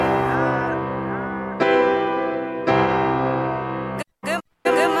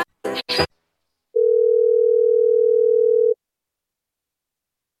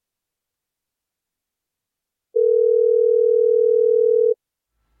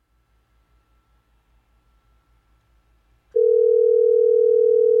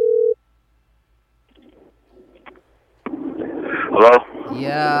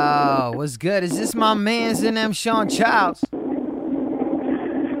Yo, what's good? Is this my man's in them, Sean Childs?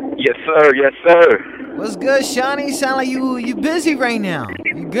 Yes, sir. Yes, sir. What's good, Shawnee? You sound like you busy right now.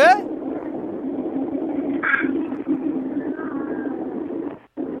 You good?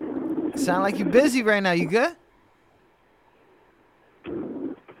 Sound like you busy right now. You good?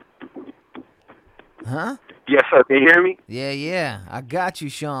 Huh? Yes, sir. Can you hear me? Yeah. I got you,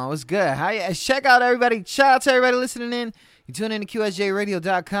 Sean. What's good? How you? Check out everybody. Shout out to everybody listening in. You tune in to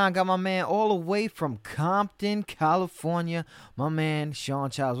QSJRadio.com. Got my man all the way from Compton, California. My man, Sean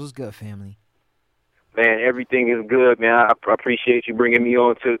Childs. What's good, family? Man, everything is good, man. I appreciate you bringing me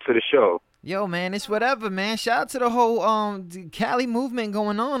on to the show. Yo, man, it's whatever, man. Shout out to the whole Cali movement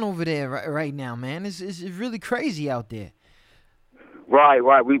going on over there right now, man. It's really crazy out there. Right.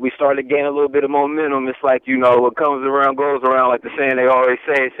 We started to gain a little bit of momentum. It's like, what comes around goes around, like the saying they always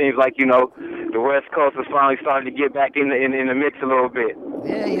say. It seems like, the West Coast is finally starting to get back in the mix a little bit.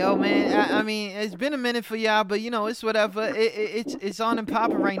 Yeah, yo, man. I mean, it's been a minute for y'all, but, it's whatever. It's on and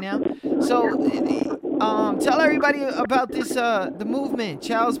popping right now. So, tell everybody about this, the movement,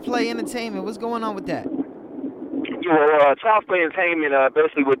 Child's Play Entertainment. What's going on with that? Well, Child's Play Entertainment,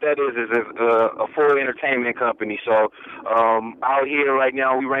 basically what that is a full entertainment company. So out here right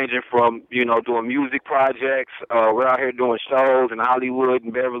now, we ranging from, doing music projects. We're out here doing shows in Hollywood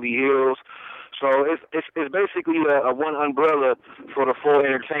and Beverly Hills. So it's basically a one umbrella for the full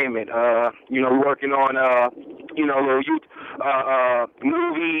entertainment. We're working on, little youth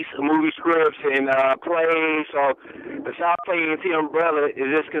movie scripts and plays. So the Child's Play Entertainment umbrella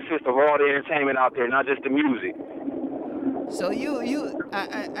consists of all the entertainment out there, not just the music. So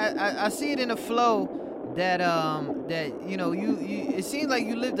I see it in the flow that it seems like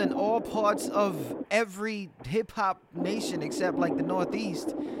you lived in all parts of every hip hop nation except like the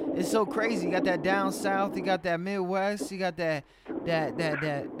Northeast. It's so crazy. You got that down south, you got that Midwest, you got that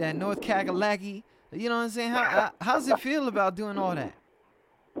North Kakalaki. You know what I'm saying? How's it feel about doing all that?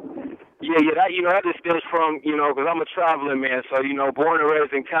 Yeah, that just stems from, because I'm a traveling man, so, born and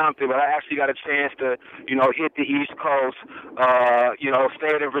raised in Compton, but I actually got a chance to, hit the East Coast,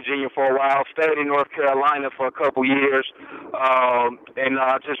 stayed in Virginia for a while, stayed in North Carolina for a couple years, and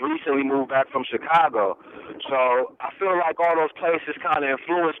just recently moved back from Chicago. So I feel like all those places kind of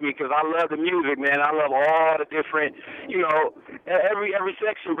influenced me because I love the music, man. I love all the different, every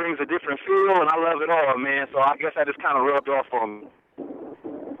section brings a different feel, and I love it all, man. So I guess that just kind of rubbed off on me.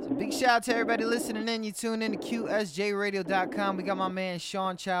 So big shout out to everybody listening in. You tune in to QSJRadio.com. We got my man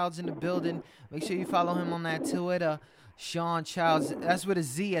Sean Childs in the building. Make sure you follow him on that Twitter. Sean Childs. That's with a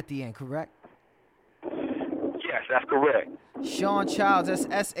Z at the end, correct? Yes, that's correct. Sean Childs. That's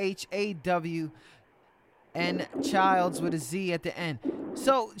SHAW. And Childs with a Z at the end.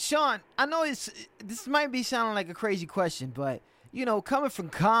 So, Sean, I know this might be sounding like a crazy question, but, coming from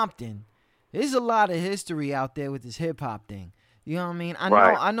Compton, there's a lot of history out there with this hip-hop thing. You know what I mean?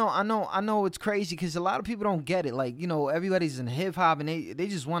 I know it's crazy because a lot of people don't get it. Like, everybody's in hip hop and they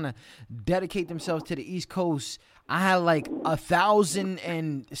just want to dedicate themselves to the East Coast. I had like 1,000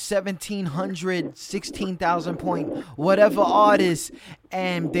 and 1,700, 16,000 point whatever artists,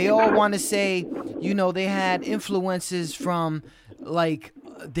 and they all want to say, they had influences from like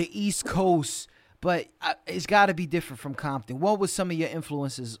the East Coast, but it's got to be different from Compton. What was some of your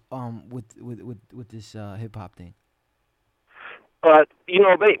influences with this hip hop thing? But,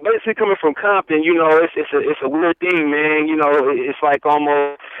 basically coming from Compton, it's a weird thing, man. It's like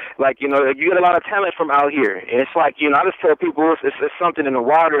almost like, you get a lot of talent from out here. And it's like, I just tell people it's something in the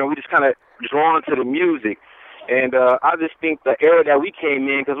water and we just kind of drawn to the music. And I just think the era that we came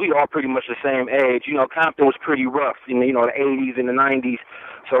in, because we all pretty much the same age, Compton was pretty rough in the 80s and the 90s.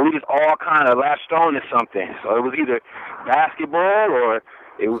 So we just all kind of latched on to something. So it was either basketball or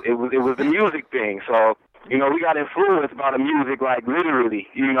it was the music thing. So, we got influenced by the music, like literally,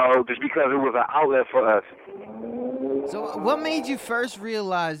 just because it was an outlet for us. So what made you first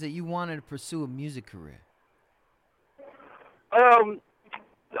realize that you wanted to pursue a music career? I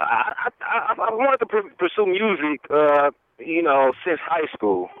wanted to pursue music, since high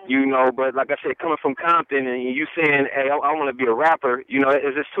school, but like I said, coming from Compton and you saying, hey, I want to be a rapper,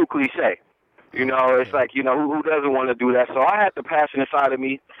 it's just too cliche. It's like, who doesn't want to do that? So I had the passion inside of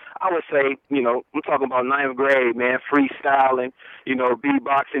me. I would say, I'm talking about 9th grade, man, freestyling,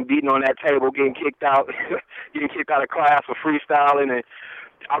 beatboxing, beating on that table, getting kicked out of class for freestyling. And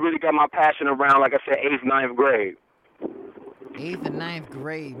I really got my passion around, like I said, 8th, 9th grade. 8th and 9th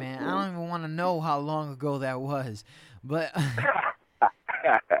grade, man. I don't even want to know how long ago that was. But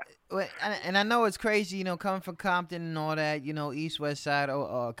and I know it's crazy, coming from Compton and all that, East West Side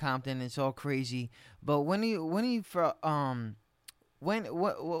or Compton, it's all crazy. But when you when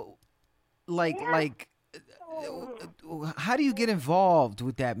like how do you get involved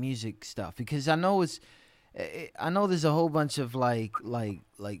with that music stuff? Because I know there's a whole bunch of like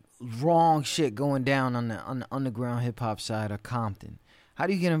wrong shit going down on the underground hip hop side of Compton. How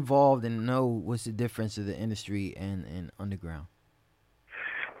do you get involved and know what's the difference of the industry and underground?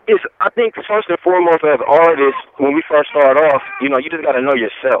 I think first and foremost as artists, when we first start off, you just got to know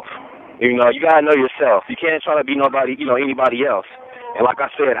yourself. You got to know yourself. You can't try to be nobody, anybody else. And like I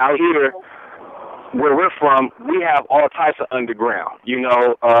said, out here, where we're from, we have all types of underground. And,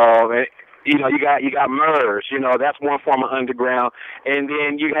 you got Murs, that's one form of underground. And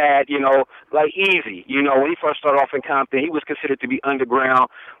then you had, like Easy, when he first started off in Compton, he was considered to be underground,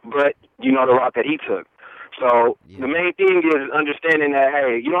 but the route that he took. So the main thing is understanding that,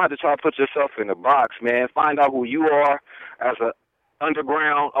 hey, you don't have to try to put yourself in a box, man. Find out who you are as an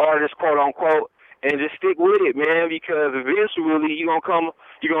underground artist, quote unquote, and just stick with it, man, because eventually you're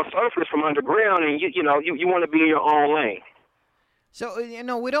gonna surface from underground, and you want to be in your own lane. So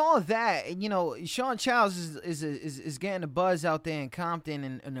with all of that, Sean Childs is getting a buzz out there in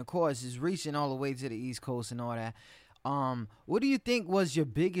Compton, and of course is reaching all the way to the East Coast and all that. What do you think was your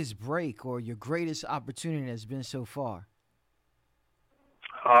biggest break or your greatest opportunity that's been so far?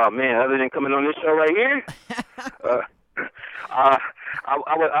 Oh man, other than coming on this show right here, I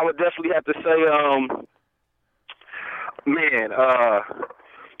would definitely have to say,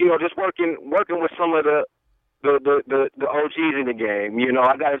 just working with some of the OGs in the game.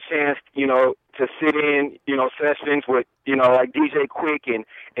 I got a chance, to sit in, sessions with, like DJ Quick and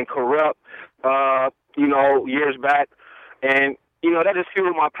Corrupt, years back. And, that just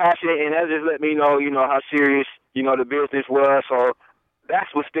fueled my passion, and that just let me know, how serious, the business was. So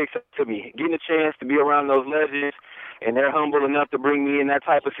that's what sticks up to me, getting a chance to be around those legends, and they're humble enough to bring me in that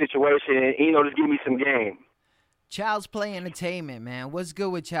type of situation and, just give me some game. Child's Play Entertainment, man. What's good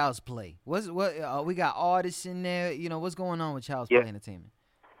with Child's Play? We got artists in there. What's going on with Child's Play Entertainment?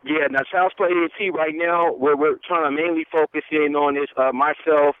 Yeah, now Child's Play ENT right now, we're trying to mainly focus in on this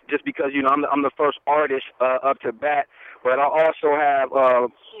myself, just because I'm the first artist up to bat, but I also have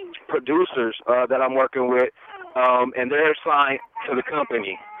producers that I'm working with, and they're signed to the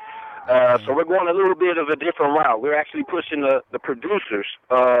company. So we're going a little bit of a different route. We're actually pushing the producers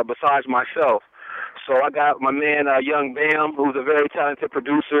besides myself. So I got my man Young Bam, who's a very talented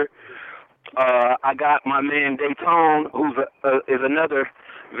producer. I got my man Daytone, who's is another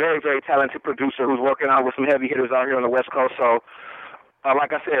very, very talented producer who's working out with some heavy hitters out here on the West Coast. So,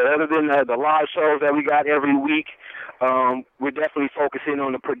 like I said, other than the live shows that we got every week, we're definitely focusing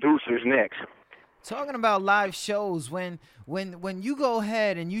on the producers next. Talking about live shows, when you go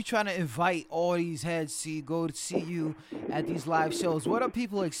ahead and you try to invite all these heads to go to see you at these live shows, what are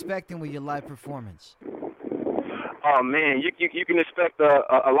people expecting with your live performance? Oh man, you can expect a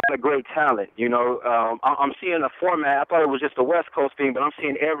lot of great talent. I'm seeing a format. I thought it was just a West Coast thing, but I'm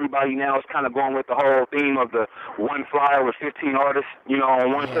seeing everybody now is kind of going with the whole theme of the one flyer with 15 artists,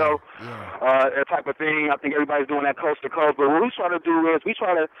 on one show, that type of thing. I think everybody's doing that coast to coast. But what we try to do is we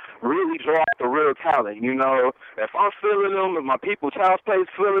try to really draw out the real talent. If I'm feeling them, if my people, Child's Play is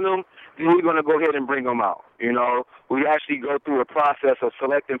feeling them, then we're gonna go ahead and bring them out. We actually go through a process of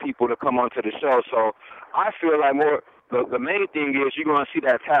selecting people to come onto the show. So I feel like the main thing is you're going to see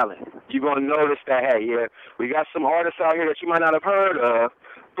that talent. You're going to notice that, hey, we got some artists out here that you might not have heard of,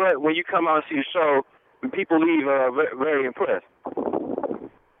 but when you come out and see the show, people leave very, very impressed.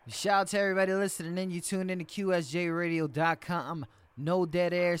 Shout out to everybody listening in. You tuned in to QSJRadio.com. No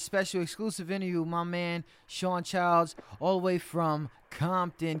Dead Air. Special exclusive interview with my man, Sean Childs, all the way from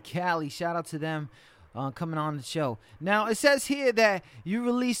Compton, Cali. Shout out to them. Coming on the show. Now, it says here that you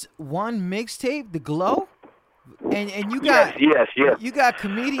released one mixtape, The Glow, and you got yes. You got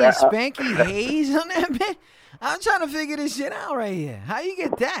comedian Spanky Hayes on that bit. I'm trying to figure this shit out right here. How you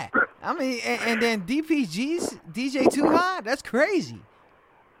get that? I mean, and then DPG's DJ Too Hot. That's crazy.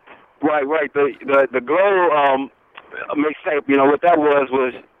 Right. The Glow mixtape. What that was,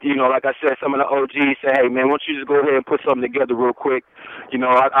 like I said, some of the OGs said, "Hey man, why don't you just go ahead and put something together real quick?"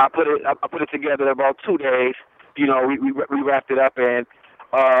 I put it together in about 2 days. We wrapped it up, and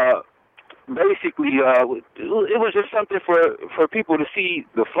basically it was just something for people to see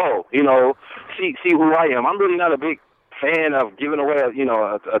the flow. See who I am. I'm really not a big fan of giving away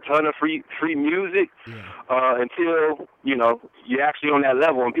a ton of free music until you're actually on that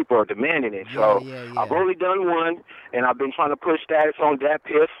level and people are demanding it. So I've only done one, and I've been trying to push that. It's on Dat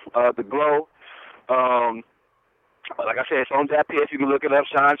Piff, The Glow. Like I said, it's on Dat Piff. You can look it up,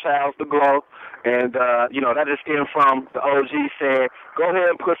 Sean Childs, The Glow. And, that just stemmed from the OG saying, go ahead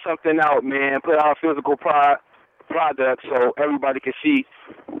and put something out, man. Put out a physical product product so everybody can see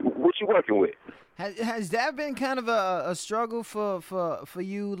what you're working with. Has that been kind of a struggle for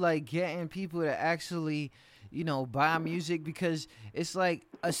you, like getting people to actually, buy music? Because it's like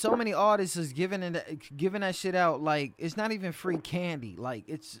so many artists is giving that shit out like it's not even free candy. Like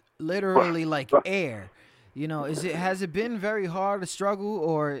it's literally like air. Has it been very hard to struggle,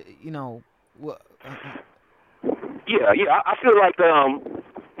 or what? Yeah. I feel like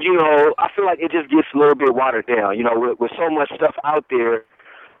I feel like it just gets a little bit watered down. With so much stuff out there.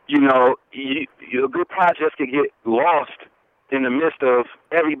 A good project can get lost in the midst of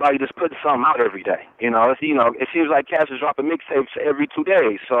everybody just putting something out every day. It seems like cats is dropping mixtapes every 2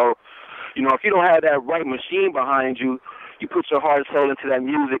 days. So, if you don't have that right machine behind you, you put your heart and soul into that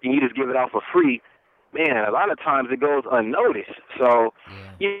music and you just give it out for free. Man, a lot of times it goes unnoticed. So,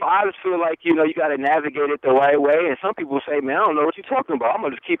 I just feel like, you got to navigate it the right way. And some people say, man, I don't know what you're talking about. I'm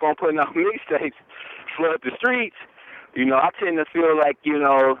going to just keep on putting out mixtapes, flood the streets. I tend to feel like,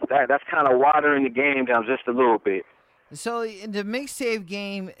 that's kind of watering the game down just a little bit. So in the mixtape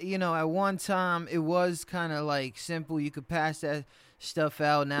game, at one time it was kind of like simple. You could pass that stuff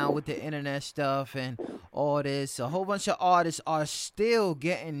out. Now with the internet stuff and all this, a whole bunch of artists are still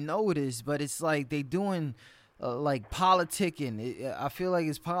getting noticed, but it's like they doing like politicking. I feel like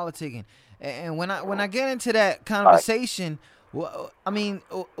it's politicking. And when I get into that conversation, well, I mean,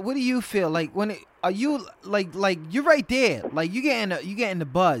 what do you feel like are you like you're right there, like you getting the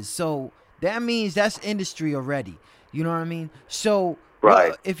buzz, so that means that's industry already. You know what I mean? So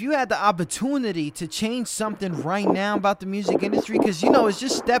right. If you had the opportunity to change something right now about the music industry, because it's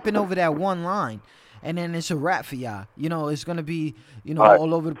just stepping over that one line, and then it's a wrap for y'all. It's gonna be right.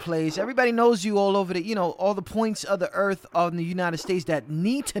 all over the place. Everybody knows you all over the all the points of the earth of the United States that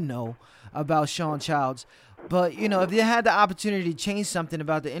need to know about Sean Childs. But, if you had the opportunity to change something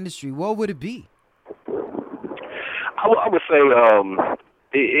about the industry, what would it be? I would say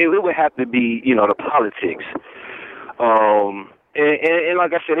it would have to be, the politics. And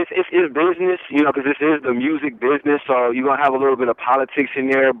like I said, it's business, because this is the music business, so you're going to have a little bit of politics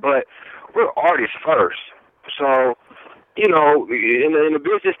in there, but we're artists first. So, in the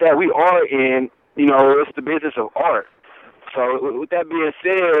business that we are in, it's the business of art. So with that being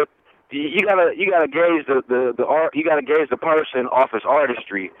said, you gotta gauge the art. You gotta gauge the person off his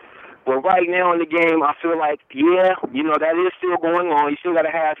artistry. But right now in the game, I feel like that is still going on. You still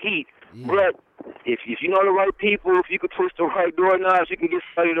gotta have heat. Yeah. But if you know the right people, if you can twist the right doorknobs, you can get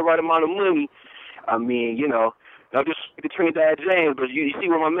somebody the right amount of money. I mean, not just between Dad James, but you see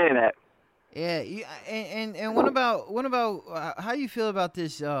where my man at. Yeah, and what about how you feel about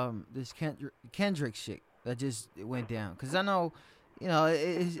this Kendrick shit that just went down? Because I know.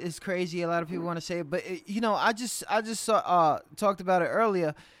 It's crazy. A lot of people want to say it, but I just saw talked about it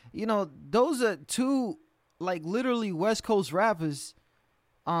earlier. Those are two like literally West Coast rappers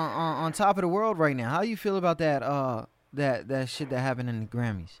on top of the world right now. How do you feel about that? That shit that happened in the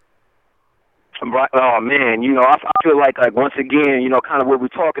Grammys. Right. Oh man, I feel like once again, kind of what we're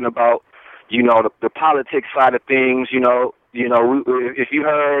talking about. The politics side of things. If you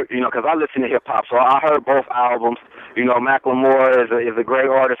heard, because I listen to hip hop, so I heard both albums. Macklemore is a great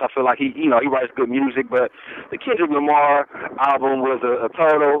artist. I feel like he writes good music, but the Kendrick Lamar album was a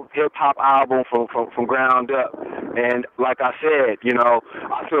total hip hop album from ground up. And like I said,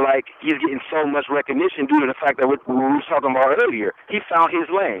 I feel like he's getting so much recognition due to the fact that what we were talking about earlier. He found his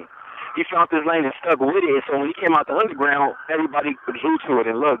lane. He found his lane and stuck with it. So when he came out the underground, everybody drew to it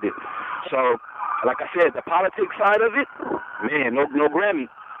and loved it. So, like I said, the politics side of it, man, no Grammy.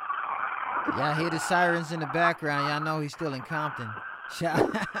 Y'all hear the sirens in the background. Y'all know he's still in Compton. Shout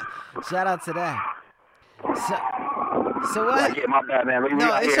out to that. So what? Yeah, my bad, man.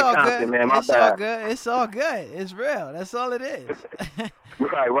 No, it's all Compton, good. Man. My it's bad. all good. It's all good. It's real. That's all it is.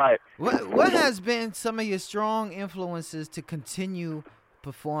 Right. What has been some of your strong influences to continue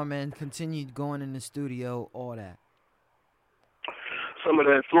performing, continue going in the studio, all that? Some of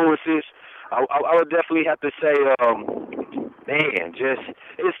the influences, I would definitely have to say, man, just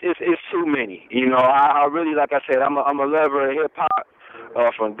it's too many. I really, like I said, I'm a lover of hip hop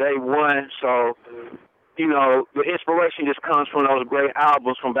from day one. So, the inspiration just comes from those great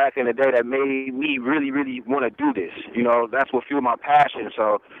albums from back in the day that made me really, really want to do this. That's what fueled my passion.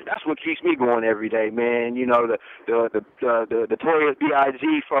 So that's what keeps me going every day, man. The Notorious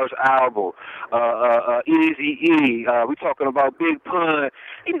B.I.G. first album, Eazy-E. We talking about Big Pun.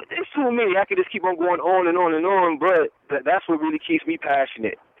 It's too many. I could just keep on going on and on and on, but that's what really keeps me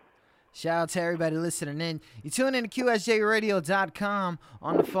passionate. Shout out to everybody listening in. You tune in to QSJRadio.com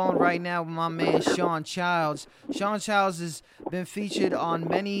on the phone right now with my man Sean Childs. Sean Childs has been featured on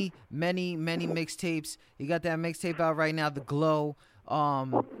many mixtapes. He got that mixtape out right now, The Glow.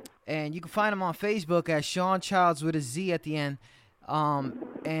 And you can find him on Facebook at Sean Childs with a Z at the end.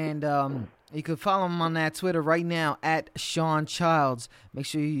 You can follow him on that Twitter right now at Sean Childs. Make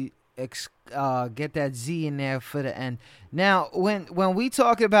sure you get that Z in there for the end. Now, when we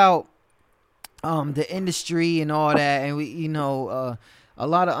talk about the industry and all that, and we, a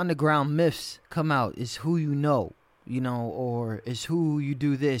lot of underground myths come out. Is who you know, or is who you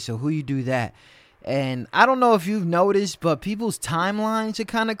do this or who you do that. And I don't know if you've noticed, but people's timelines are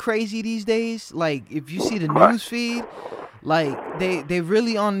kind of crazy these days. Like if you see the news feed, like they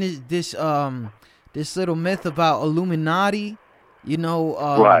really on this little myth about Illuminati,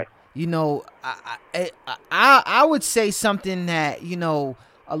 Right. I would say something that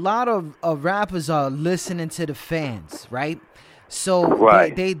a lot of rappers are listening to the fans, right? So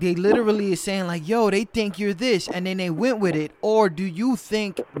Right. they literally is saying like, yo, they think you're this, and then they went with it. Or do you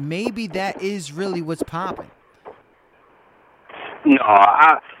think maybe that is really what's popping? No,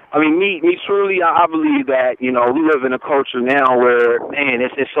 I mean, me truly, I believe that, we live in a culture now where, man,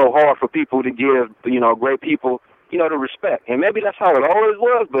 it's so hard for people to give, great people, the respect. And maybe that's how it always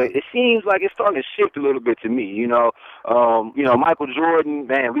was, but it seems like it's starting to shift a little bit to me, Michael Jordan,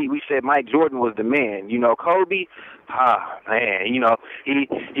 man, we said Mike Jordan was the man, Kobe, man,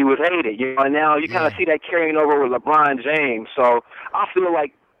 he was hated, and now you kind of see that carrying over with LeBron James. So I feel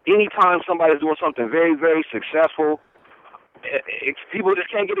like anytime somebody's doing something very, very successful, people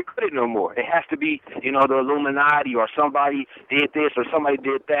just can't get the credit no more. It has to be, the Illuminati or somebody did this or somebody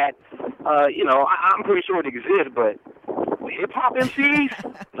did that. I'm pretty sure it exists, but hip-hop MCs,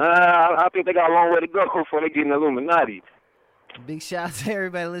 I think they got a long way to go before they get in the Illuminati. Big shout out to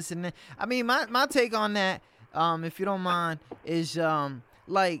everybody listening. I mean, my take on that, if you don't mind, is I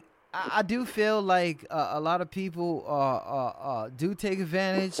do feel like a lot of people do take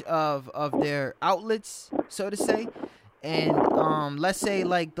advantage of their outlets, so to say. And let's say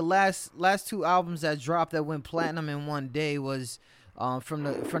like the last two albums that dropped that went platinum in one day was from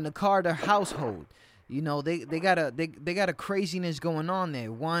the Carter household. They got a craziness going on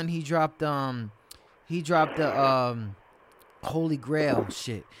there. One, he dropped the Holy Grail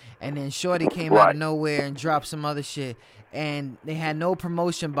shit, and then Shorty came out of nowhere and dropped some other shit, and they had no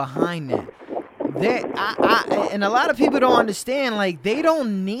promotion behind that. And a lot of people don't understand, like, they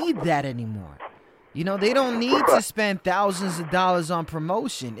don't need that anymore. They don't need to spend thousands of dollars on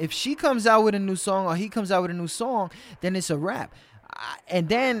promotion. If she comes out with a new song or he comes out with a new song, then it's a wrap. And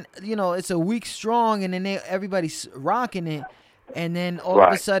then, it's a week strong, and then everybody's rocking it. And then all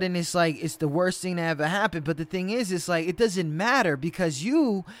of a sudden it's like it's the worst thing that ever happened. But the thing is, it's like it doesn't matter, because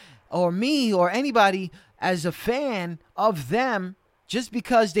you or me or anybody as a fan of them, just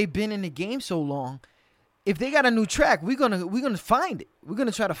because they've been in the game so long, if they got a new track, we're gonna find it. We're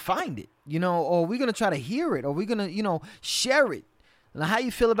gonna try to find it, or we're gonna try to hear it, or we're gonna, share it. Now, how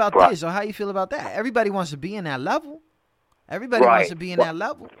you feel about this, or how you feel about that? Everybody wants to be in that level. Everybody wants to be in that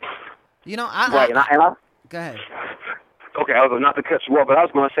level. Go ahead. Okay, I was not to cut you off, but I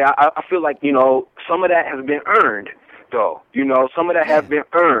was going to say I feel like some of that has been earned, though. Some of that has been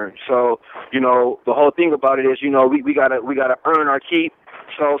earned. So the whole thing about it is we gotta earn our keep.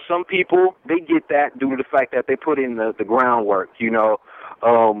 So some people, they get that due to the fact that they put in the groundwork, That's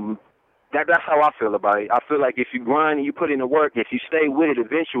how I feel about it. I feel like if you grind and you put in the work, if you stay with it,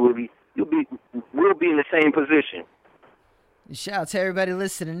 eventually we'll be in the same position. Shout out to everybody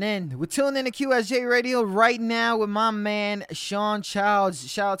listening in. We're tuning in to QSJ Radio right now with my man, Sean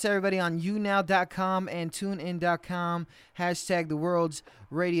Childs. Shout out to everybody on YouNow.com and TuneIn.com, #the world's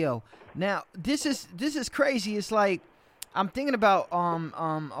radio. Now, this is crazy. It's like, I'm thinking about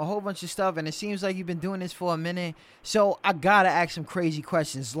a whole bunch of stuff, and it seems like you've been doing this for a minute. So I gotta ask some crazy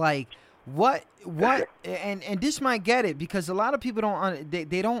questions, like what, and this might get it, because a lot of people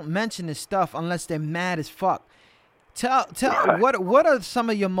they don't mention this stuff unless they're mad as fuck. Tell what are some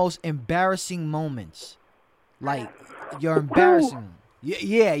of your most embarrassing moments? Like your embarrassing.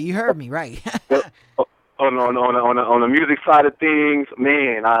 Yeah, you heard me right. On the music side of things,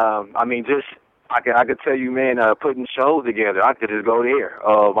 man. I mean, just. I could tell you, man, putting shows together, I could just go there.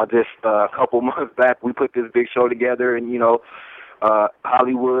 I just, a couple months back, we put this big show together in,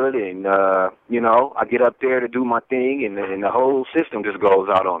 Hollywood, and, I get up there to do my thing, and the whole system just goes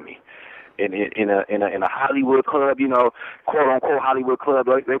out on me. In a Hollywood club, quote unquote Hollywood club,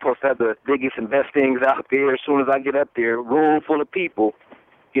 they supposed to have the biggest and best things out there. As soon as I get up there, room full of people,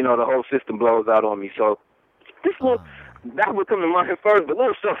 the whole system blows out on me. So this one, that would come to mind first, but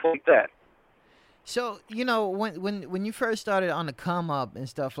little stuff like that. So, you know, when you first started on the come up and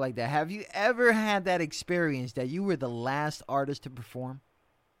stuff like that, have you ever had that experience that you were the last artist to perform?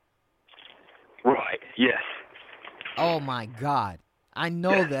 Right, yes. Oh my God. I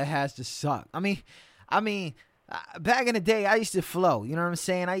know that has to suck. I mean, back in the day, I used to flow. You know what I'm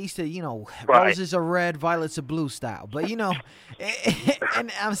saying? I used to, right. Roses are red, violets are blue style. But,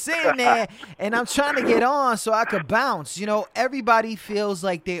 and I'm sitting there and I'm trying to get on so I could bounce. Everybody feels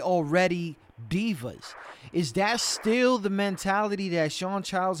like they already divas. Is that still the mentality that Sean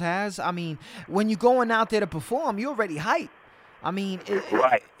Childs has? I mean, when you're going out there to perform, you're already hyped. I mean,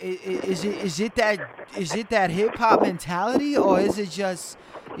 right. Is it that hip hop mentality, or is it just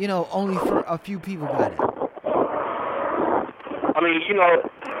only for a few people got it? I mean,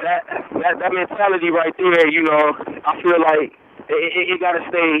 that mentality right there. I feel like it gotta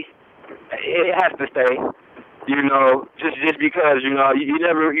stay. It has to stay. Just because you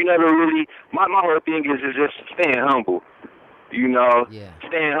never really. My whole thing is just staying humble.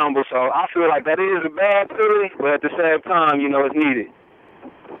 Staying humble. So I feel like that is a bad feeling, but at the same time, it's needed.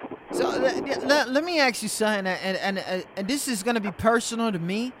 So let me ask you something, and this is gonna be personal to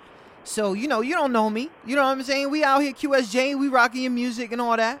me. So you don't know me. You know what I'm saying? We out here QSJ, we rocking your music and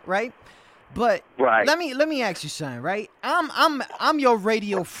all that, right? But right. let me ask you something, right? I'm your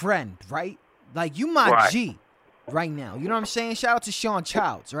radio friend, right? Like you my right. G right now. You know what I'm saying? Shout out to Sean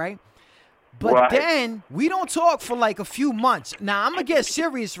Childs, right? But right. then we don't talk for like a few months. Now I'm gonna get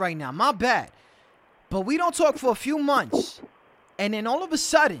serious right now. My bad. But we don't talk for a few months, and then all of a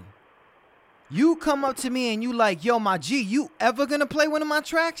sudden, you come up to me and you like, yo, my G, you ever gonna play one of my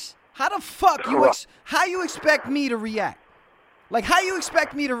tracks? How the fuck how you expect me to react? Like, how you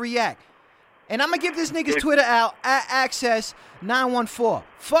expect me to react? And I'm gonna give this nigga's Twitter out at Access 914.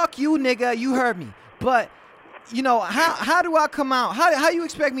 Fuck you, nigga. You heard me. But how do I come out? How you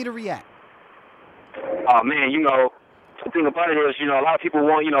expect me to react? Oh man, the thing about it is, a lot of people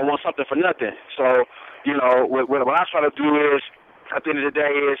want something for nothing. So, what I try to do is, at the end of the day,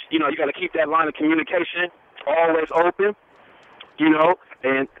 is you got to keep that line of communication always open.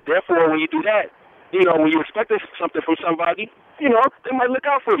 And therefore, when you do that, when you expect something from somebody, they might look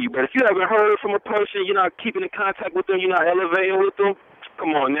out for you. But if you haven't heard from a person, you're not keeping in contact with them, you're not elevating with them, come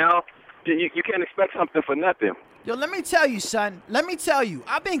on now. You can't expect something for nothing. Yo, let me tell you, son. Let me tell you.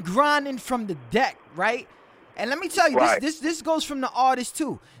 I've been grinding from the deck, right? And let me tell you, right. this goes from the artists,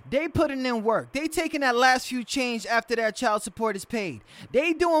 too. They putting in work. They taking that last few change after their child support is paid.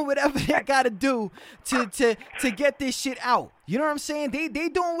 They doing whatever they got to do to get this shit out. You know what I'm saying? They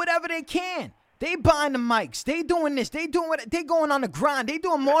doing whatever they can. They buying the mics. They doing this. They going on the grind. They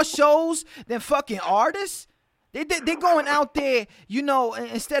doing more shows than fucking artists. They going out there,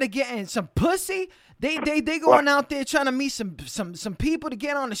 instead of getting some pussy, they going out there trying to meet some people to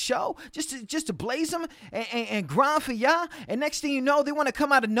get on the show, just to blaze them and grind for y'all. And next thing you know, they want to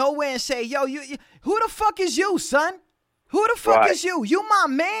come out of nowhere and say, yo, you who the fuck is you, son? Who the fuck right. is you? You my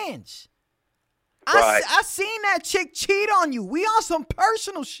mans. Right. I seen that chick cheat on you. We on some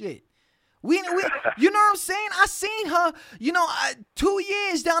personal shit. We you know what I'm saying? I seen her, 2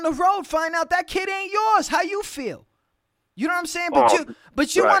 years down the road find out that kid ain't yours. How you feel? You know what I'm saying?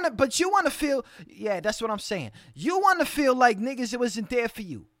 But you right. want to feel, yeah, that's what I'm saying. You want to feel like niggas, it wasn't there for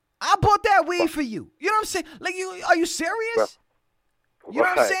you. I bought that weed for you. You know what I'm saying? Like, are you serious? Right. You know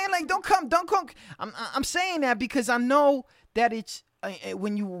what I'm saying? Like, don't come. I'm saying that because I know that it's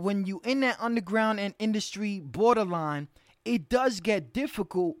when you in that underground and industry borderline, it does get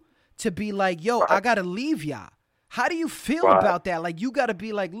difficult to be like, yo, right. I gotta leave y'all. How do you feel right. about that? Like, you gotta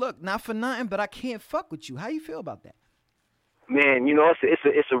be like, look, not for nothing, but I can't fuck with you. How you feel about that? Man,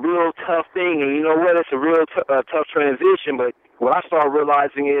 it's a real tough thing, and you know what? It's a real tough transition. But what I started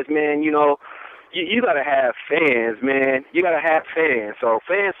realizing is, man, you gotta have fans, man. You gotta have fans. So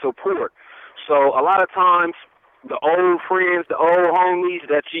fan support. So a lot of times, the old friends, the old homies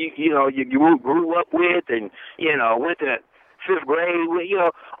that you grew up with, and went to 5th grade with,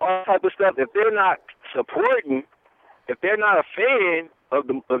 all type of stuff. If they're not supporting, if they're not a fan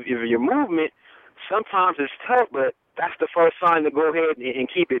of your movement, sometimes it's tough. But that's the first sign to go ahead and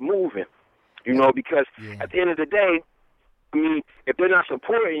keep it moving, because at the end of the day, I mean, if they're not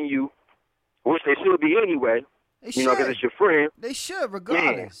supporting you, which they should be anyway, because it's your friend. They should,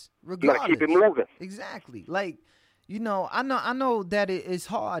 regardless. You gotta keep it moving. Exactly. Like, I know that it is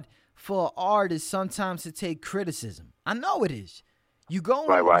hard for artists sometimes to take criticism. I know it is. You go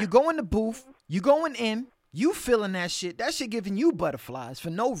in the booth, you going in, you feeling that shit giving you butterflies for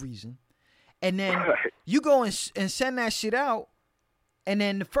no reason. And then you go and send that shit out, and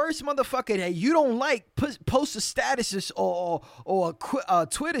then the first motherfucker that you don't like post a status or a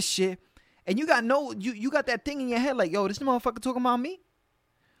Twitter shit, and you got that thing in your head like, yo, this motherfucker talking about me.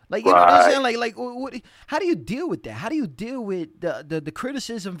 Like, you know what I'm saying? Like, what, how do you deal with that? How do you deal with the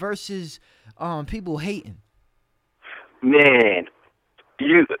criticism versus people hating? Man,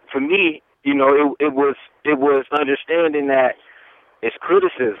 for me, you know, it was understanding that it's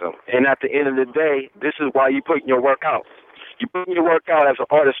criticism, and at the end of the day, this is why you put your work out. You put your work out as an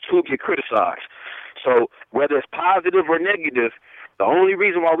artist to get criticized. So whether it's positive or negative, the only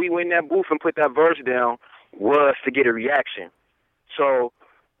reason why we went in that booth and put that verse down was to get a reaction. So,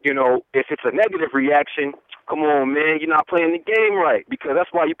 you know, if it's a negative reaction, come on, man, you're not playing the game right, because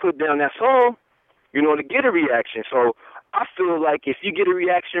that's why you put down that song, you know, to get a reaction. So I feel like if you get a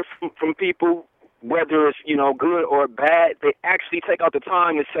reaction from people, whether it's, you know, good or bad, they actually take out the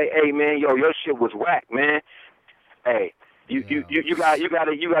time to say, hey, man, yo, your shit was whack, man. Hey, you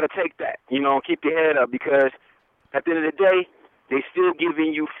gotta take that, you know, and keep your head up, because at the end of the day, they still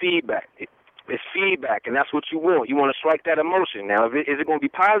giving you feedback. It's feedback, and that's what you want. You want to strike that emotion. Now, is it going to be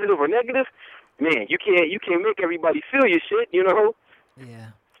positive or negative? Man, you can't make everybody feel your shit, you know?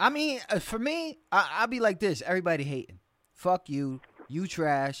 Yeah. I mean, for me, I'll be like this. Everybody hating. Fuck you. You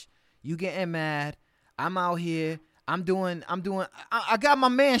trash. You getting mad. I'm out here. I got my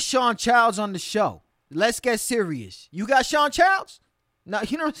man Sean Childs on the show. Let's get serious. You got Sean Childs? No,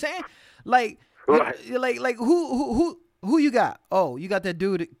 you know what I'm saying? Like, right. like who you got? Oh, you got that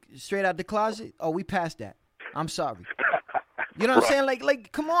dude straight out the closet? Oh, we passed that. I'm sorry. You know what I'm saying?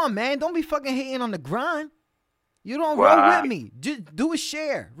 Like, come on, man. Don't be fucking hating on the grind. You don't roll with me. Just do a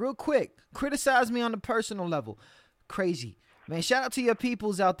share real quick. Criticize me on the personal level. Crazy. Man, shout out to your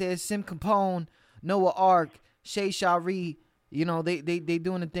peoples out there. Sim Capone, Noah Ark, Shay Shari. You know, they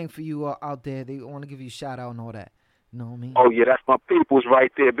doing the thing for you out there. They want to give you a shout out and all that. You know what I mean? Oh, yeah, that's my peoples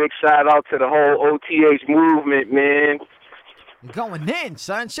right there. Big shout out to the whole OTH movement, man. Going in,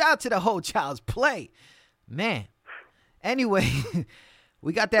 son. Shout out to the whole Child's Play. Man. Anyway,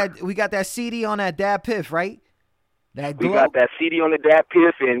 we got that CD on that Dad Piff, right? We got that CD on the Dad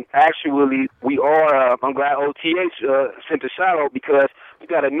Piff, and actually we are, I'm glad OTH sent a shout out, because we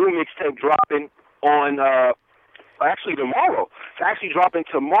got a new mixtape dropping on, actually tomorrow. It's actually dropping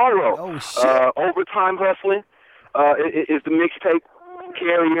tomorrow. Oh, shit. Overtime Hustling is the mixtape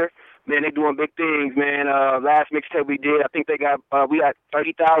carrier. Man, they doing big things, man. Last mixtape we did, I think we got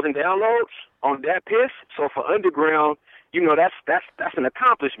 30,000 downloads on that piss. So for underground, you know, that's an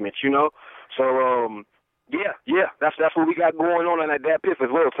accomplishment, you know. So yeah, that's what we got going on that piff as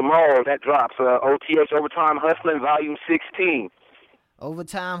well. Tomorrow that drops. OTH Overtime Hustling Volume 16.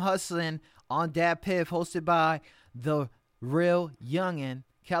 Overtime Hustling on Dat Piff, hosted by the Real Youngin,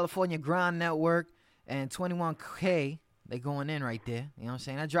 California Grind Network, and 21K. They going in right there. You know what I'm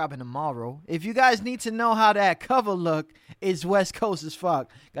saying? That dropping tomorrow. If you guys need to know how that cover look, it's West Coast as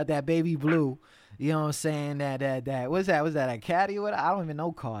fuck. Got that baby blue. You know what I'm saying? That what's that? Was that a caddy or what? I don't even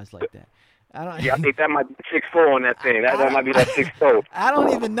know cars like that. I think that might be 6'4" on that thing. That might be that 6'4". I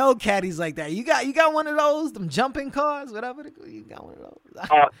don't even know caddies like that. You got one of those, them jumping cars, whatever. You got one of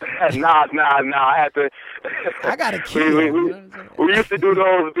those? Nah. I had to. I got a key. We used to do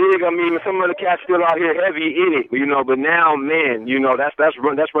those big. I mean, some of the cats still out here heavy in it, you know. But now, man, you know, that's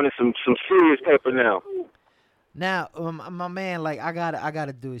running some serious paper now. Now, my man, like I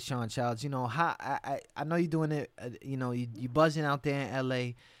gotta do it, Sean Childs. You know, how I know you're doing it. You know, you buzzing out there in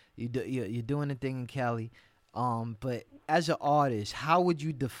L.A. You're doing the thing in Cali, but as an artist, how would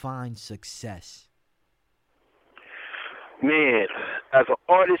you define success? Man, as an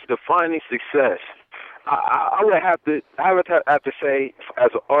artist, defining success, I would have to say, as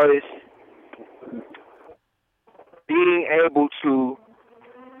an artist, being able to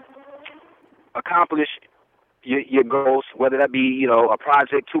accomplish your goals, whether that be, you know, a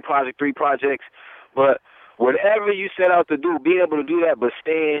project, 2 projects, 3 projects, but whatever you set out to do, being able to do that, but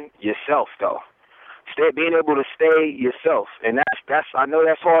staying yourself, though. Being able to stay yourself. And that's I know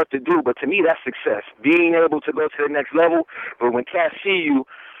that's hard to do, but to me, that's success. Being able to go to the next level, but when cats see you,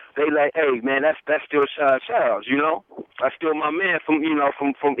 they like, hey, man, that's still Childs, you know? That's still my man from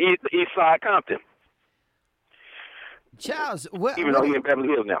East Side Compton. Childs, even though he's in Beverly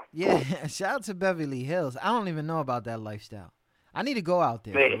Hills now. Yeah, shout out to Beverly Hills. I don't even know about that lifestyle. I need to go out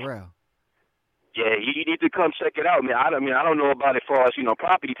there, man. For real. Yeah, you need to come check it out, man. I don't know about it as far as, you know,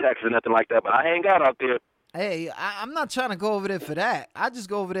 property taxes or nothing like that, but I hang out there. Hey, I'm not trying to go over there for that. I just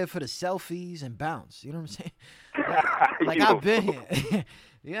go over there for the selfies and bounce. You know what I'm saying? Like I've been here.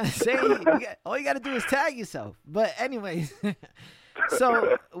 You know what I'm saying? All you got to do is tag yourself. But anyways,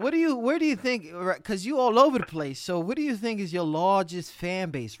 So, where do you think? Because you all over the place. So, what do you think is your largest fan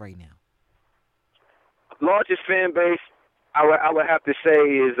base right now? Largest fan base, I would have to say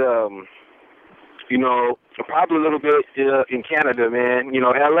is probably a little bit in Canada, man.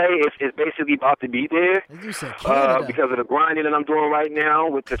 LA is basically about to be there. You said Canada. Because of the grinding that I'm doing right now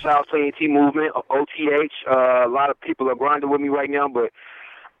with the Child's Play AT movement, OTH. A lot of people are grinding with me right now, but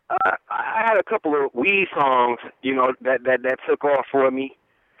I had a couple of weed songs, that took off for me.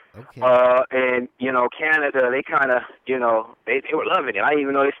 Okay. And Canada, they kind of, they were loving it. I didn't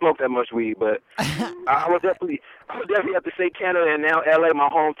even know they smoked that much weed, but I would definitely have to say Canada, and now LA, my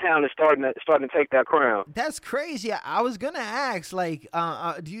hometown, is starting to take that crown. That's crazy. I was gonna ask, like,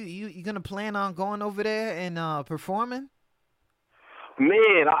 do you gonna plan on going over there and performing?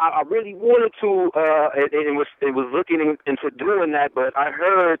 Man, I really wanted to, and was looking into doing that, but I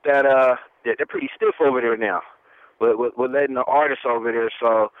heard that they're pretty stiff over there now. We're letting the artists over there,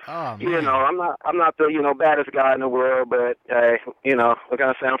 so I'm not the baddest guy in the world, but like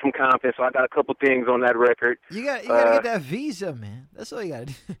I said, I'm from Compton, so I got a couple things on that record. You gotta get that visa, man. That's all you gotta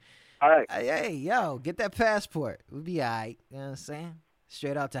do. All right. Hey, yo, get that passport. We'll be all right. You know what I'm saying?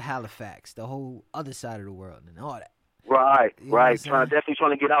 Straight out to Halifax, the whole other side of the world, and all that. Right. Definitely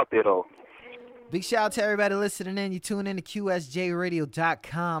trying to get out there though. Big shout out to everybody listening in. You tune in to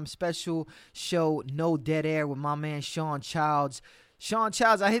QSJRadio.com. Special show, No Dead Air, with my man Sean Childs. Sean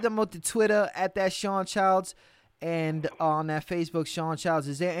Childs, I hit him with the Twitter at that Sean Childs, and on that Facebook, Sean Childs.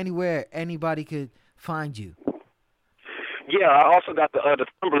 Is there anywhere anybody could find you? Yeah, I also got the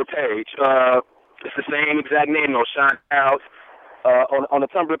Tumblr page. It's the same exact name, though, Sean Childs. On the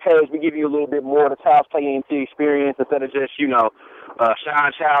Tumblr page, we give you a little bit more of the Child's Play AT experience instead of just, Sean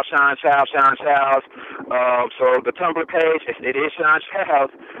Childs. So the Tumblr page, it is Sean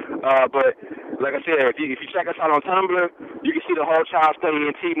Childs. But like I said, if you check us out on Tumblr, you can see the whole Child's Play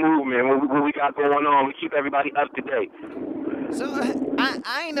AT movement, what we got going on. We keep everybody up to date. So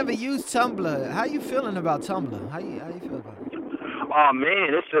I ain't never used Tumblr. How you feeling about Tumblr? How you feel about it? Oh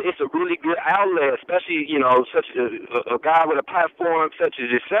man, it's a really good outlet, especially such a guy with a platform such as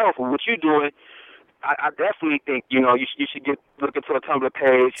yourself. What you're doing, I definitely think you should look into a Tumblr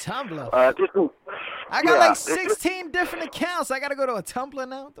page. Tumblr. I got like 16 different accounts. I gotta go to a Tumblr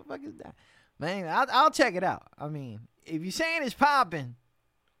now. What the fuck is that, man? I'll check it out. I mean, if you're saying it's popping,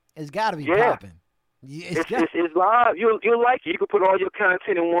 it's gotta be popping. It's live. You'll like it. You can put all your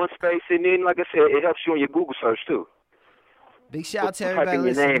content in one space, and then, like I said, it helps you on your Google search too. Big shout out to everybody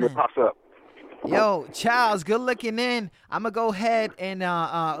listening. Name, it pops up. Yo, Charles, good looking in. I'm going to go ahead and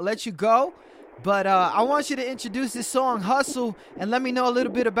let you go. But I want you to introduce this song, Hustle, and let me know a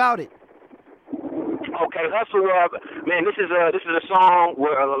little bit about it. Okay, Hustle, man, this is a song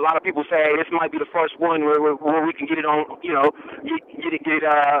where a lot of people say this might be the first one where we can get it on, get it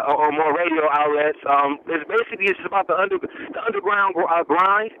on more radio outlets. It's about the underground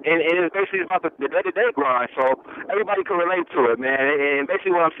grind, and it's basically about the day-to-day grind. So everybody can relate to it, man. And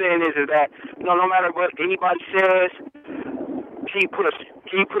basically what I'm saying is that no matter what anybody says, keep pushing.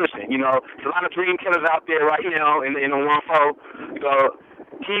 There's a lot of dream killers out there right now in the 1-4. So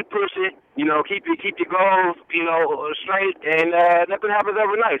keep pushing. Keep your goals, straight, and nothing happens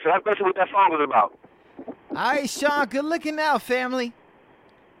overnight. So that's basically what that song was about. All right, Sean, good looking out, family.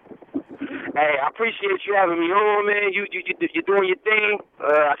 Hey, I appreciate you having me on, man. You're doing your thing.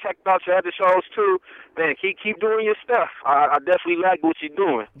 I checked out your other shows too. Man, keep doing your stuff. I definitely like what you're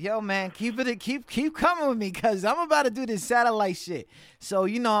doing. Yo, man, keep coming with me, cause I'm about to do this satellite shit. So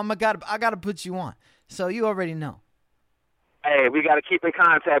I gotta put you on. So you already know. Hey, we got to keep in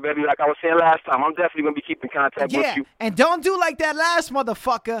contact, baby. Like I was saying last time, I'm definitely going to be keeping contact with you. And don't do like that last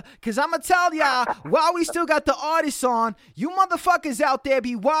motherfucker, because I'm going to tell y'all, while we still got the artists on, you motherfuckers out there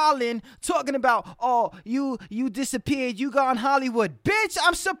be wildin', talking about, oh, you disappeared, you gone Hollywood. Bitch,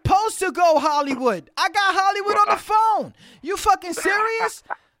 I'm supposed to go Hollywood. I got Hollywood on the phone. You fucking serious?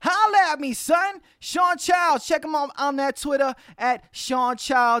 Holla at me, son. Sean Childs. Check him out on that Twitter at Sean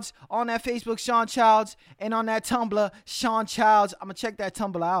Childs. On that Facebook, Sean Childs. And on that Tumblr, Sean Childs. I'm going to check that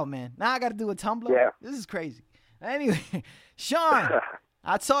Tumblr out, man. Now I got to do a Tumblr? Yeah. This is crazy. Anyway, Sean,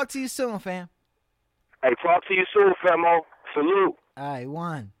 I'll talk to you soon, fam. Hey, talk to you soon, famo. Salute. All right,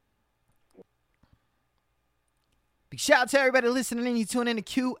 one. Big shout out to everybody listening in. You tune in to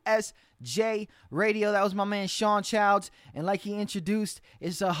QSJ Radio. That was my man Sean Childs. And like he introduced,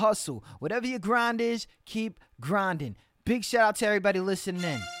 it's a hustle. Whatever your grind is, keep grinding. Big shout out to everybody listening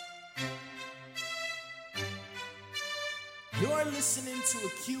in. You're listening to a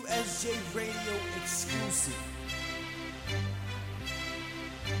QSJ Radio exclusive.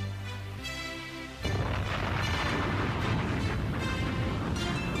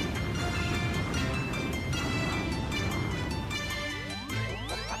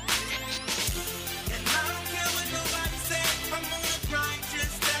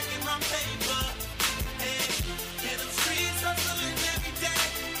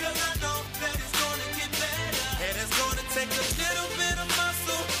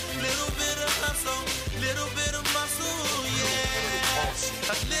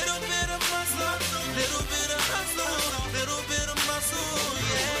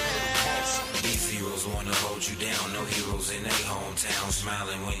 hold you down. No heroes in a hometown.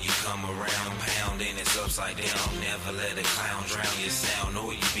 Smiling when you come around. Pounding it's upside down. Never let a clown drown your sound.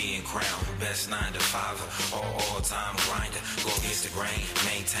 Know you being crowned. Best 9 to 5. All-time grinder. Go against the grain.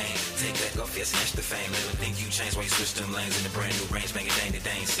 Maintain. Take that go fierce and the fame. Never think you change while you switch them lanes in a brand new range. Make it dang to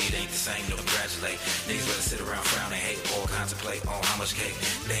dang. See it ain't the same. No congratulate. Niggas rather sit around frown and hate or contemplate on how much cake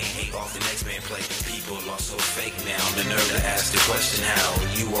they ain't hate off the next man play. People are so fake now. The nerve to ask the question how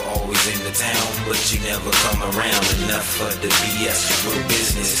you were always in the town, but you never come around. Enough of the BS. Real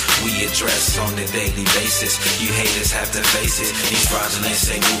business we address on a daily basis. You haters have to face it. These fraudulent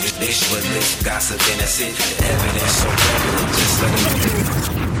say move it, dish, but this gossip and that's it. The evidence so prevalent. Just let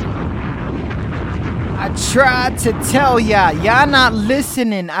I tried to tell y'all not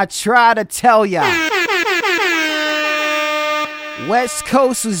listening. I tried to tell y'all. West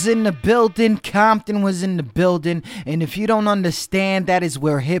Coast was in the building, Compton was in the building, and if you don't understand, that is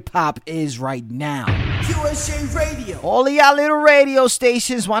where hip-hop is right now. QSJ Radio. All of y'all little radio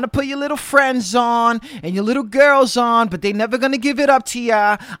stations want to put your little friends on and your little girls on, but they never gonna give it up to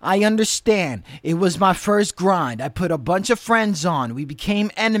y'all. I understand. It was my first grind. I put a bunch of friends on. We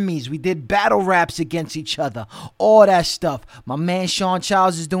became enemies. We did battle raps against each other. All that stuff. My man Sean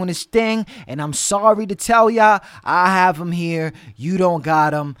Childs is doing his thing, and I'm sorry to tell y'all, I have him here. You don't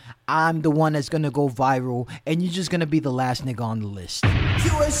got him. I'm the one that's gonna go viral, and you're just gonna be the last nigga on the list.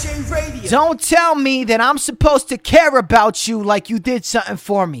 QSJ Radio. Don't tell me that I'm supposed to care about you like you did something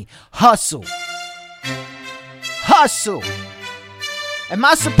for me. Hustle. Hustle. Am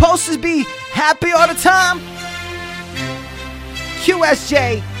I supposed to be happy all the time?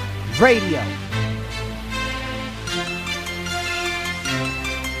 QSJ Radio.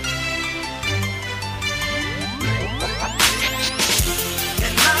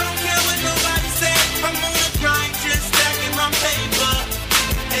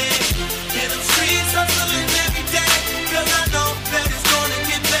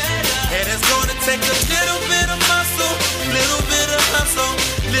 Take a little bit of muscle, little bit of hustle,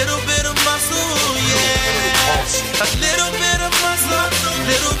 little bit of muscle, yeah. A little bit of muscle,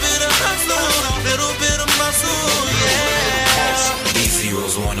 little bit of hustle, little bit of muscle, yeah. These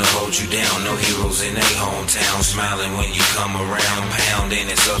heroes wanna hold you down, no heroes in a hometown. Smiling when you come around, pounding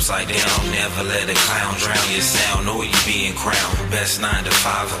it's upside down. Never let a clown drown your sound, know you being crowned. Best 9 to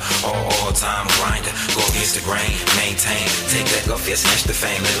 5, all-time grinder. Go against the grain, maintain. Take that go fierce, snatch the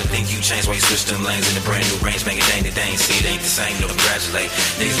fame. Never think you change while you switch them lanes in a brand new range. Make it dang to dang, see it ain't the same, no congratulate.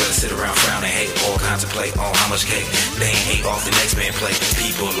 Niggas rather sit around frown and hate or contemplate on how much cake they ain't hate off the next man play.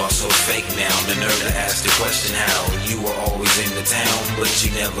 People are so fake now. The nerve to ask the question how you were always in the town, but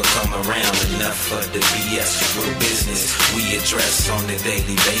you never come around. Enough of the BS. Real business we address on a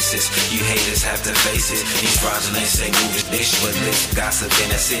daily basis. You haters have to face it. These fraudulent say move it, dish, but this gossip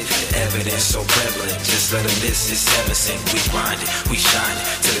and that's it. The evidence so prevalent. Just let them this is heaven sent. We grind it, we shine it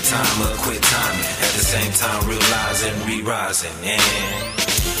to the time of quit timing. At the same time realizing re-rising. And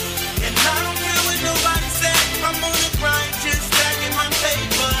I don't care what nobody say. I'm on the grind, just stacking my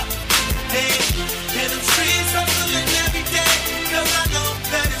paper. Hey, in the streets hustling every day. Cause I know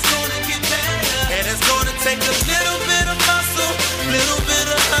that it's gonna get better. And it's gonna take a little bit of muscle, little bit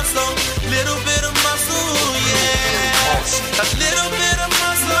of hustle, little bit of muscle, yeah. A little bit of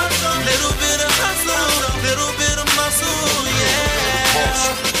muscle, little bit of hustle, little bit of muscle,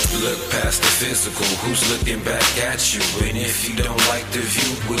 yeah. Look past the physical, who's looking back at you? And if you don't like the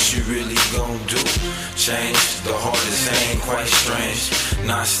view, what you really gon' do? Change, the hardest ain't quite strange.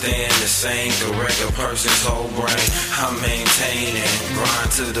 Not staying the same, to wreck a person's whole brain. I maintain and grind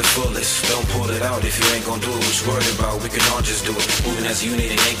to the fullest. Don't pull it out if you ain't gon' do it. What you worried about, we can all just do it. Moving as a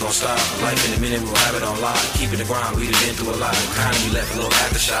unit and ain't gon' stop. Life in a minute, we'll have it on lock. Keeping the grind, we done been through a lot. Kinda we left a little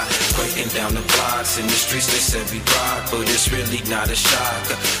aftershock. Quaking down the blocks, in the streets they said we rock, but it's really not a shock.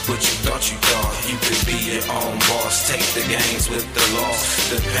 What you thought you could be your own boss. Take the gains with the loss,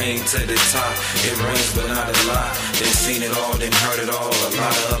 the pain to the top. It rains but not a lot. Then seen it all, then heard it all. A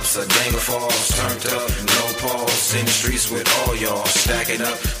lot of ups, a gang of falls. Turned up, no pause. In the streets with all y'all. Stacking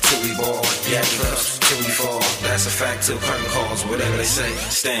up till we ball. Yeah, cups till we fall. That's a fact till curtain calls. Whatever they say,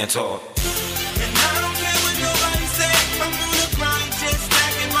 stand tall. And I don't care what nobody say. I'm on the grind, just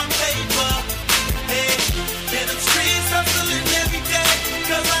stacking my paper. Hey, in the streets hustling every day.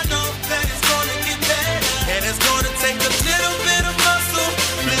 Cause I know that it's gonna get better. And it's gonna take a little bit of muscle,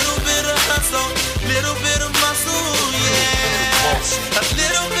 little bit of hustle, little bit of muscle, yeah. A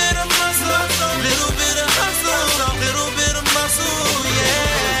little bit of muscle, little bit of hustle, little bit of muscle,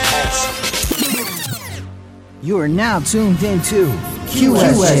 yeah. You are now tuned into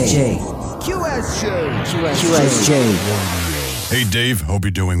QSJ. QSJ. Hey Dave, hope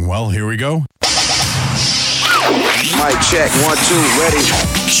you're doing well. Here we go. Mic check, 1, 2, ready.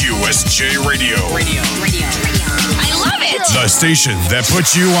 QSJ Radio. I love it. The station that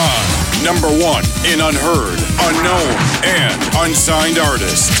puts you on. Number 1 in unheard, unknown, and unsigned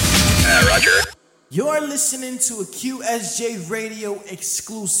artists. Roger. You're listening to a QSJ Radio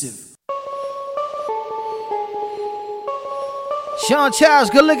exclusive. Sean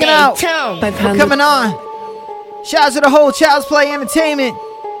Childs, good looking out for coming on. Shout out to the whole Child's Play Entertainment.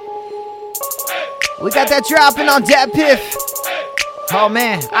 We got that dropping on Dat Piff. Oh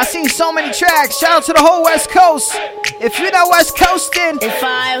man, I seen so many tracks. Shout out to the whole West Coast. If you're not West Coastin', It's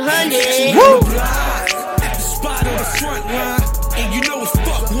 500. woo! At the spot on the front line, and you know it's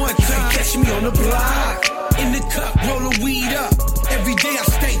fuck one time. Catch me on the block, in the cup, rollin' weed up. Every day I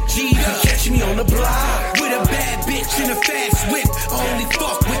stay G'd up. Catch me on the block, with a bad bitch in a fast whip. I only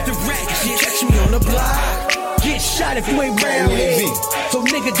fuck with the ratchet. Catch me on the block. Get shot if you ain't round here. So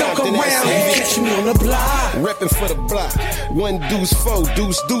nigga don't come round here. Catch me on the block. Reppin' for the block. 1 deuce, 4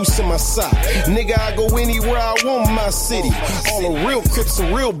 deuce in my sock. Nigga, I go anywhere I want in my city. All the real Crips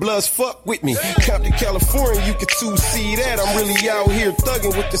and real Bloods fuck with me. Compton, California, you can see that. I'm really out here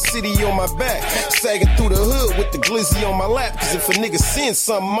thuggin' with the city on my back. Sagging through the hood with the glizzy on my lap. Cause if a nigga send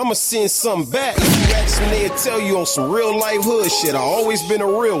something, I'ma send something back. If you ask me, they'll tell you on some real life hood shit. I always been a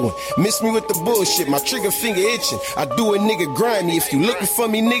real one. Miss me with the bullshit. My trigger finger itching. I do a nigga grimy. If you looking for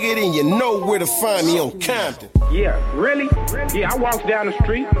me, nigga, then you know where to find me on Compton. Yeah, really? Yeah, I walk down the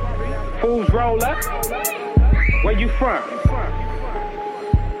street. Fools roll up. Where you from?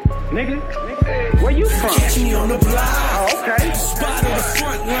 Nigga, where you from? Catch me on the block. Oh, okay. Spot on the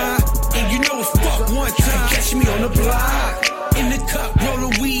front line, and you know it's fuck one time. Catch me on the block, in the cup,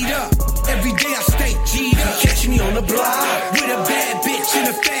 rollin' weed up. Every day I stay G'd up. Catch me on the block, with a bad bitch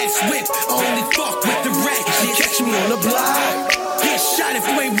in a fast whip. I only fuck with the ratchet. Catch me on the block. Get shot if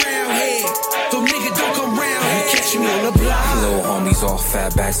you ain't round here. So nigga don't come round here. Catch me on the block. Little homies all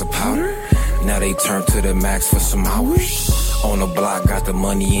fat bags of powder. Now they turn to the max for some hours. On the block, got the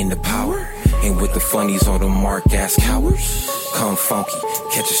money and the power. And with the funnies on the mark, ass cowards. Come funky,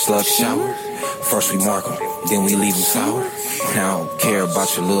 catch a slug shower. First we mark them, then we leave them sour. Now I don't care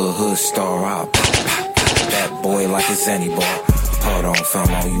about your little hood star. I'll pop that boy like it's any bar. Hold on,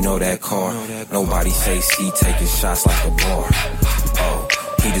 famo, you know that car. Nobody say C, taking shots like a bar. Oh,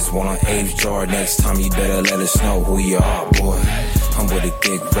 he just want an Abe's jar. Next time you better let us know who you are, boy. I'm with a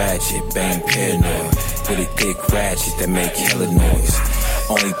thick ratchet, bang paranoid. With a thick ratchet that make hella noise.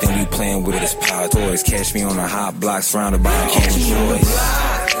 Only thing we playing with is power toys. Catch me on the hot block surrounded by Catch me on the joys.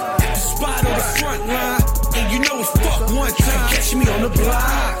 block, at the spot on the front line, and you know it's fuck one time. Catch me on the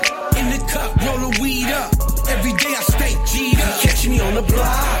block, in the cup, rollin' weed up. Every day I stay G'd up. Catch me on the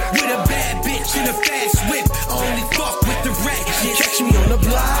block, with a bad bitch in a fast whip. I only fuck with the ratchet. Catch me on the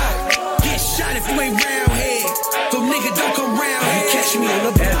block. Get shot if you ain't round here. So nigga don't come round here. Catch me on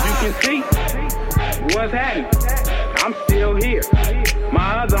the block. As you can see, what's happening? I'm still here.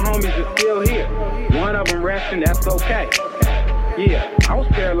 My other homies are still here. One of them resting, that's okay. Yeah, I was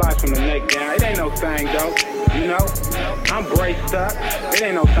paralyzed from the neck down. It ain't no thing though, you know. I'm braced up. It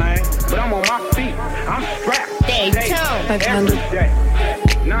ain't no thing, but I'm on my feet. I'm strapped. Day Day, 500. every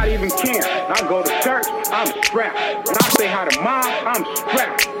day. Not even camp. I go to church, I'm strapped. When I say hi to mom, I'm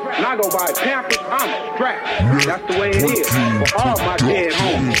strapped. When I go buy Pampers, I'm strapped. That's the way it is for all my dead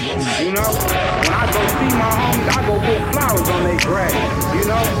homies. You know, when I go see my homies, I go put flowers on their grave. You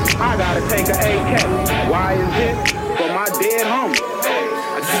know, I gotta take an AK. Why is it? For my dead homies.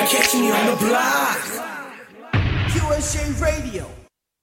 Catch me on the block. QSJ Radio.